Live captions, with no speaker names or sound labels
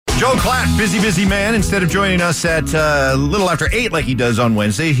Joel Klatt, busy man. Instead of joining us at a little after 8 like he does on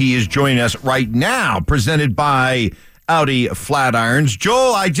Wednesday, he is joining us right now, presented by Audi Flatirons.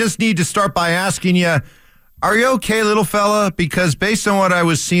 Joel, I just need to start by asking you, are you okay, little fella? Because based on what I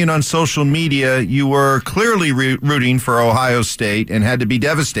was seeing on social media, you were clearly rooting for Ohio State and had to be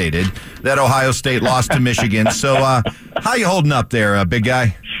devastated that Ohio State lost to Michigan. So how you holding up there, big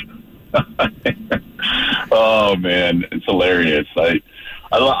guy? Oh, man, it's hilarious.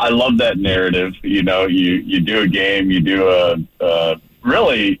 I love that narrative. You know, you do a game, you do a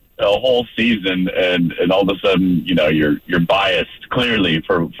really a whole season, and all of a sudden, you know, you're biased clearly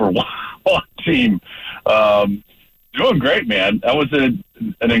for one team. Doing great, man. That was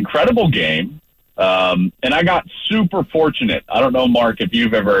an incredible game, and I got super fortunate. I don't know, Mark, if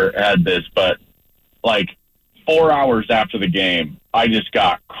you've ever had this, but like 4 hours after the game, I just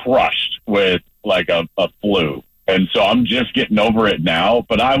got crushed with like a flu. And so I'm just getting over it now,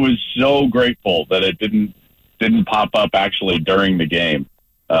 but I was so grateful that it didn't pop up actually during the game.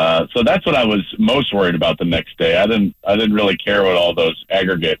 So that's what I was most worried about the next day. I didn't really care what all those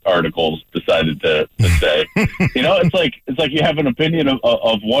aggregate articles decided to say. You know, it's like you have an opinion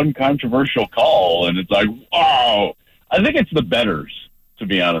of one controversial call, and it's like, wow. I think it's the bettors, to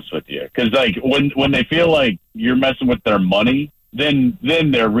be honest with you, because like when they feel like you're messing with their money, then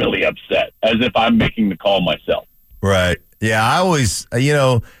they're really upset, as if I'm making the call myself. Right. Yeah, I always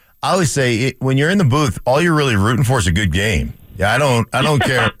say when you're in the booth, all you're really rooting for is a good game. Yeah, I don't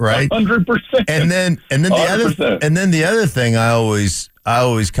care, right? 100%. And then the other thing I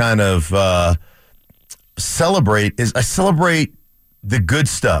always kind of celebrate is I celebrate the good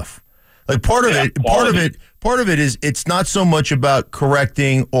stuff. Like part of it is it's not so much about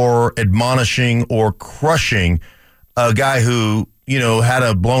correcting or admonishing or crushing a guy who, you know, had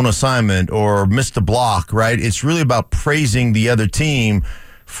a blown assignment or missed a block, right? It's really about praising the other team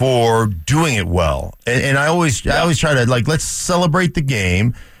for doing it well. And I always try to, like, let's celebrate the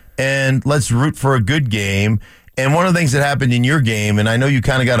game and let's root for a good game. And one of the things that happened in your game, and I know you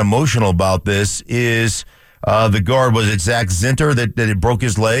kind of got emotional about this, is the guard, was it Zach Zinter that it broke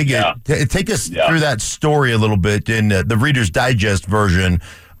his leg? Yeah. Take us through that story a little bit in the Reader's Digest version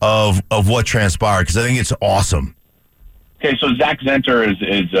of what transpired, because I think it's awesome. Okay, so Zach Zinter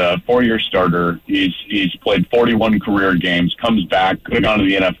is a 4-year starter. He's played 41 career games, comes back, could have gone to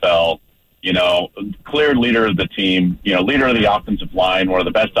the NFL, you know, clear leader of the team, you know, leader of the offensive line, one of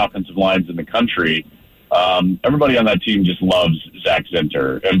the best offensive lines in the country. Everybody on that team just loves Zach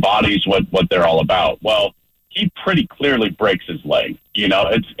Zinter, embodies what they're all about. Well, he pretty clearly breaks his leg, you know,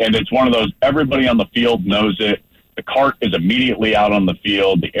 it's one of those, everybody on the field knows it. The cart is immediately out on the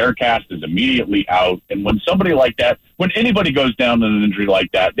field. The air cast is immediately out. And when somebody like that, when anybody goes down in an injury like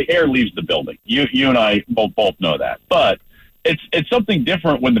that, the air leaves the building. You and I both know that. But it's something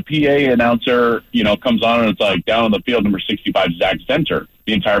different when the PA announcer, you know, comes on and it's like, down on the field, number 65, Zach Zinter.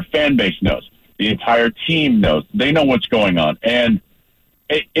 The entire fan base knows. The entire team knows. They know what's going on. And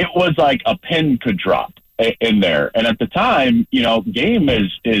it was like a pin could drop in there. And at the time, you know, game is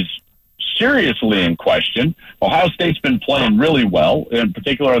seriously in question. Ohio State's been playing really well, in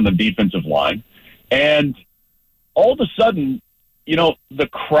particular on the defensive line. And all of a sudden, you know, the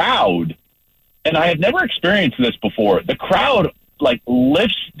crowd, and I had never experienced this before, the crowd like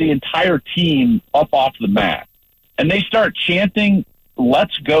lifts the entire team up off the mat. And they start chanting,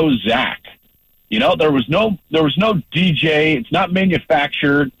 "Let's go, Zach." You know, there was no DJ. It's not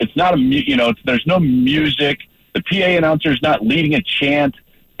manufactured. It's not there's no music. The PA announcer is not leading a chant.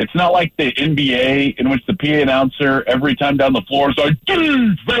 It's not like the NBA in which the PA announcer every time down the floor is like,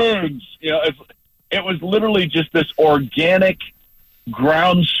 defense! You know, it was literally just this organic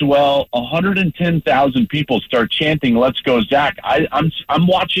groundswell. 110,000 people start chanting, "Let's go, Zach." I'm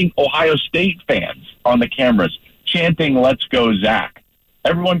watching Ohio State fans on the cameras chanting, "Let's go, Zach."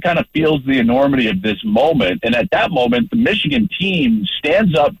 Everyone kind of feels the enormity of this moment. And at that moment, the Michigan team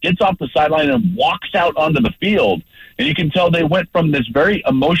stands up, gets off the sideline, and walks out onto the field. And you can tell they went from this very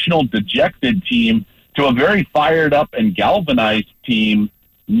emotional, dejected team to a very fired up and galvanized team.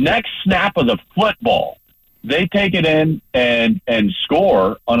 Next snap of the football, they take it in and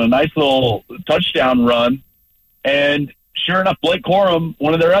score on a nice little touchdown run. And sure enough, Blake Corum,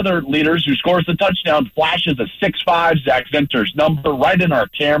 one of their other leaders who scores the touchdown, flashes a 6'5" Zach Zinter's number right in our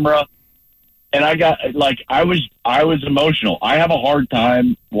camera. And I was emotional. I have a hard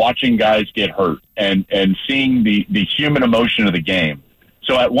time watching guys get hurt and seeing the human emotion of the game.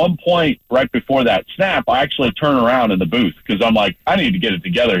 So at one point, right before that snap, I actually turn around in the booth because I'm like, I need to get it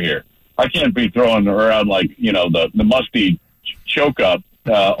together here. I can't be throwing around like, you know, the musty choke up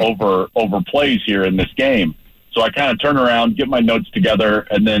over plays here in this game. So I kind of turn around, get my notes together,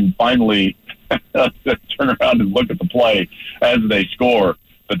 and then finally turn around and look at the play as they score.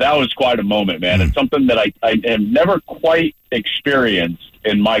 But that was quite a moment, man. It's something that I have never quite experienced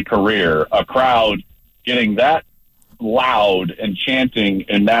in my career, a crowd getting that loud and chanting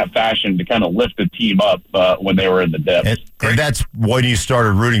in that fashion to kind of lift the team up when they were in the depths. And that's when you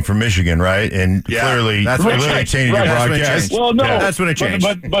started rooting for Michigan, right? And clearly that's what really changed your broadcast. Well, no, that's when it changed.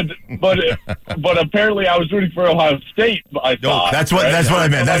 But apparently I was rooting for Ohio State. I thought that's what I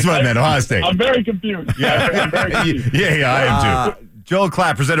meant. That's what I meant. Ohio State. I'm very confused. Yeah, I'm very confused. yeah, I am too. Joel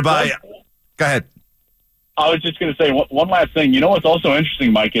Klatt, presented by. Go ahead. I was just going to say one last thing. You know what's also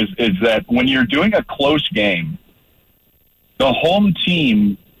interesting, Mike, is that when you're doing a close game, the home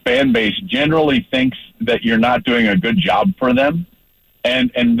team fan base generally thinks that you're not doing a good job for them.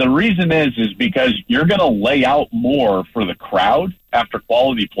 And the reason is because you're going to lay out more for the crowd after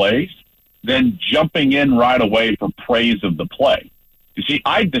quality plays than jumping in right away for praise of the play. You see,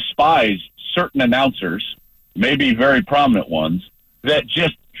 I despise certain announcers, maybe very prominent ones, that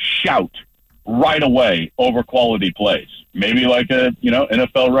just shout right away over quality plays. Maybe like a,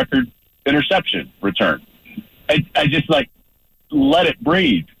 NFL record interception return. I just let it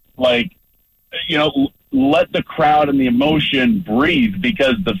breathe. Let the crowd and the emotion breathe,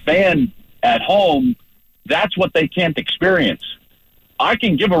 because the fan at home, that's what they can't experience. I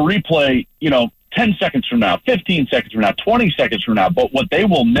can give a replay, 10 seconds from now, 15 seconds from now, 20 seconds from now, but what they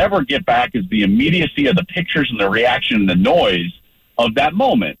will never get back is the immediacy of the pictures and the reaction and the noise of that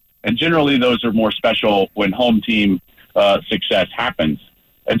moment. And generally those are more special when home team success happens.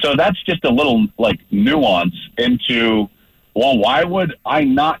 And so that's just a little nuance into, well, why would I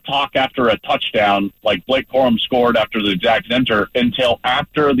not talk after a touchdown like Blake Corum scored after the Zach Enter until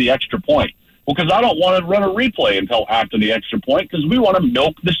after the extra point? Well, because I don't want to run a replay until after the extra point, because we want to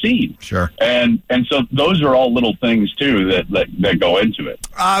milk the scene. Sure. And so those are all little things, too, that go into it.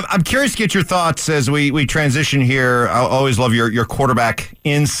 I'm curious to get your thoughts as we transition here. I always love your quarterback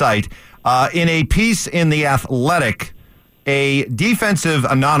insight. In a piece in The Athletic, a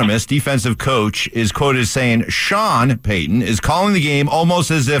anonymous defensive coach is quoted as saying Sean Payton is calling the game almost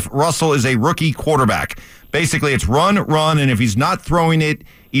as if Russell is a rookie quarterback. Basically, it's run, and if he's not throwing it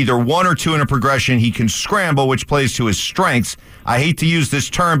either one or two in a progression, he can scramble, which plays to his strengths. I hate to use this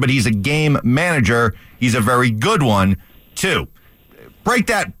term, but he's a game manager. He's a very good one, too. Break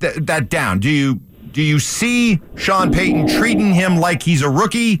that down. Do you see Sean Payton treating him like he's a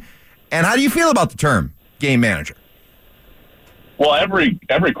rookie? And how do you feel about the term game manager? Well, every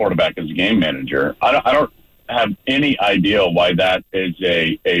quarterback is a game manager. I don't have any idea why that is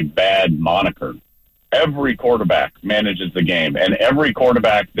a bad moniker. Every quarterback manages the game, and every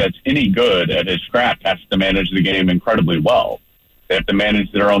quarterback that's any good at his craft has to manage the game incredibly well. They have to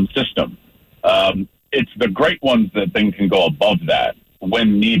manage their own system. It's the great ones that then can go above that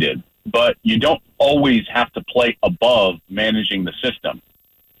when needed, but you don't always have to play above managing the system.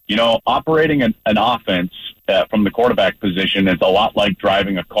 Operating an offense from the quarterback position is a lot like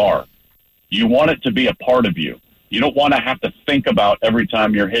driving a car. You want it to be a part of you. You don't want to have to think about every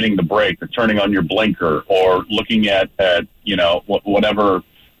time you're hitting the brake or turning on your blinker or looking at whatever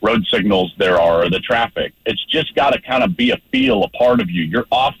road signals there are or the traffic. It's just got to kind of be a part of you. Your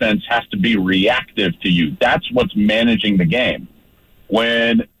offense has to be reactive to you. That's what's managing the game.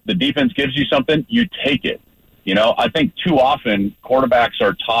 When the defense gives you something, you take it. I think too often quarterbacks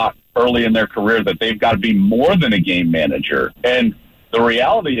are taught early in their career that they've got to be more than a game manager. And the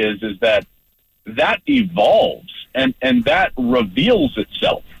reality is that evolves and that reveals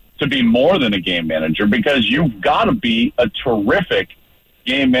itself to be more than a game manager, because you've got to be a terrific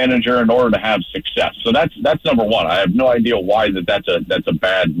game manager in order to have success. So that's number one. I have no idea why that's a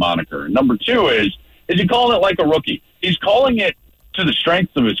bad moniker. Number two is he calling it like a rookie? He's calling it to the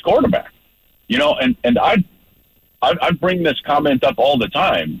strengths of his quarterback. And I bring this comment up all the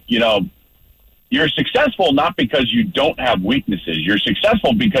time. You're successful not because you don't have weaknesses. You're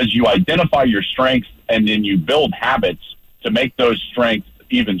successful because you identify your strengths and then you build habits to make those strengths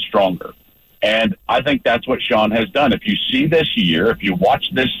even stronger. And I think that's what Sean has done. If you see this year, if you watch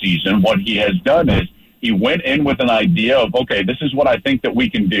this season, what he has done is he went in with an idea of, okay, this is what I think that we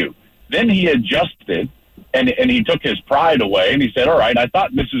can do. Then he adjusted and he took his pride away and he said, all right, I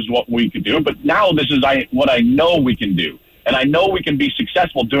thought this is what we could do, but now this is what I know we can do. And I know we can be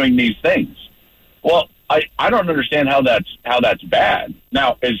successful doing these things. Well, I don't understand how that's bad.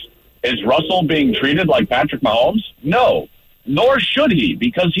 Now, is Russell being treated like Patrick Mahomes? No, nor should he,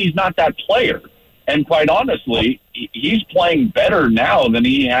 because he's not that player. And quite honestly, he's playing better now than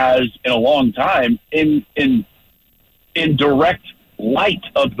he has in a long time in direct light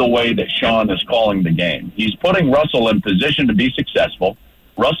of the way that Sean is calling the game. He's putting Russell in position to be successful.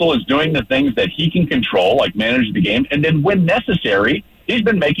 Russell is doing the things that he can control, like manage the game, and then when necessary, he's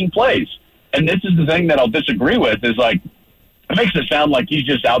been making plays. And this is the thing that I'll disagree with is like, it makes it sound like he's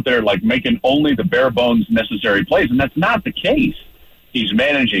just out there like making only the bare bones necessary plays, and that's not the case. He's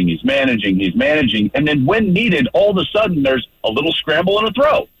managing, and then when needed, all of a sudden there's a little scramble and a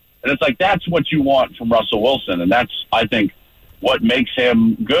throw. And it's like that's what you want from Russell Wilson, and that's, I think, what makes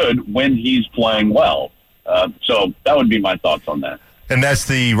him good when he's playing well. So that would be my thoughts on that. And that's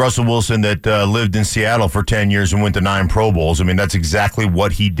the Russell Wilson that lived in Seattle for 10 years and went to 9 Pro Bowls. I mean, that's exactly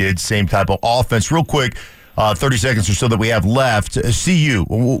what he did, same type of offense. Real quick, 30 seconds or so that we have left. CU,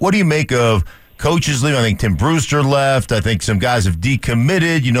 what do you make of coaches leaving? I think Tim Brewster left. I think some guys have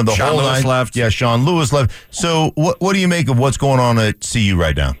decommitted. You know, the Sean whole Lewis left. Yeah, Sean Lewis left. So what do you make of what's going on at CU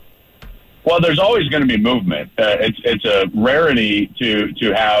right now? Well, there's always going to be movement. It's a rarity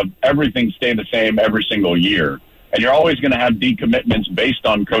to have everything stay the same every single year. And you're always going to have decommitments based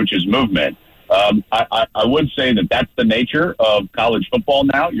on coaches' movement. I would say that that's the nature of college football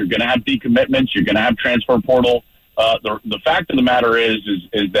now. You're going to have decommitments. You're going to have transfer portal. The fact of the matter is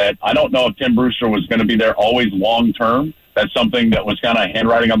that I don't know if Tim Brewster was going to be there always long term. That's something that was kind of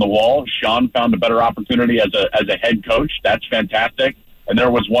handwriting on the wall. Sean found a better opportunity as a head coach. That's fantastic. And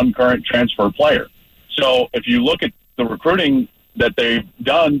there was one current transfer player. So if you look at the recruiting that they've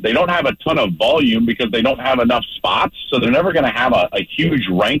done, they don't have a ton of volume because they don't have enough spots. So they're never going to have a huge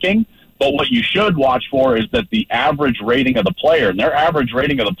ranking. But what you should watch for is that the average rating of the player, and their average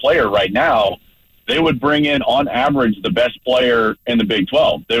rating of the player right now, they would bring in, on average, the best player in the Big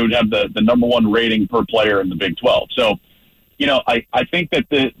 12. They would have the number one rating per player in the Big 12. So, you know, I think that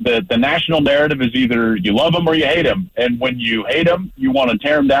the national narrative is either you love them or you hate them. And when you hate them, you want to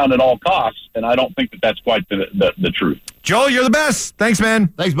tear them down at all costs. And I don't think that that's quite the truth. Joel, you're the best. Thanks, man.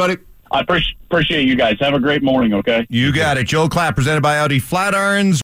 Thanks, buddy. I appreciate you guys. Have a great morning, okay? You got it. Joel Klatt, presented by Audi Flatirons.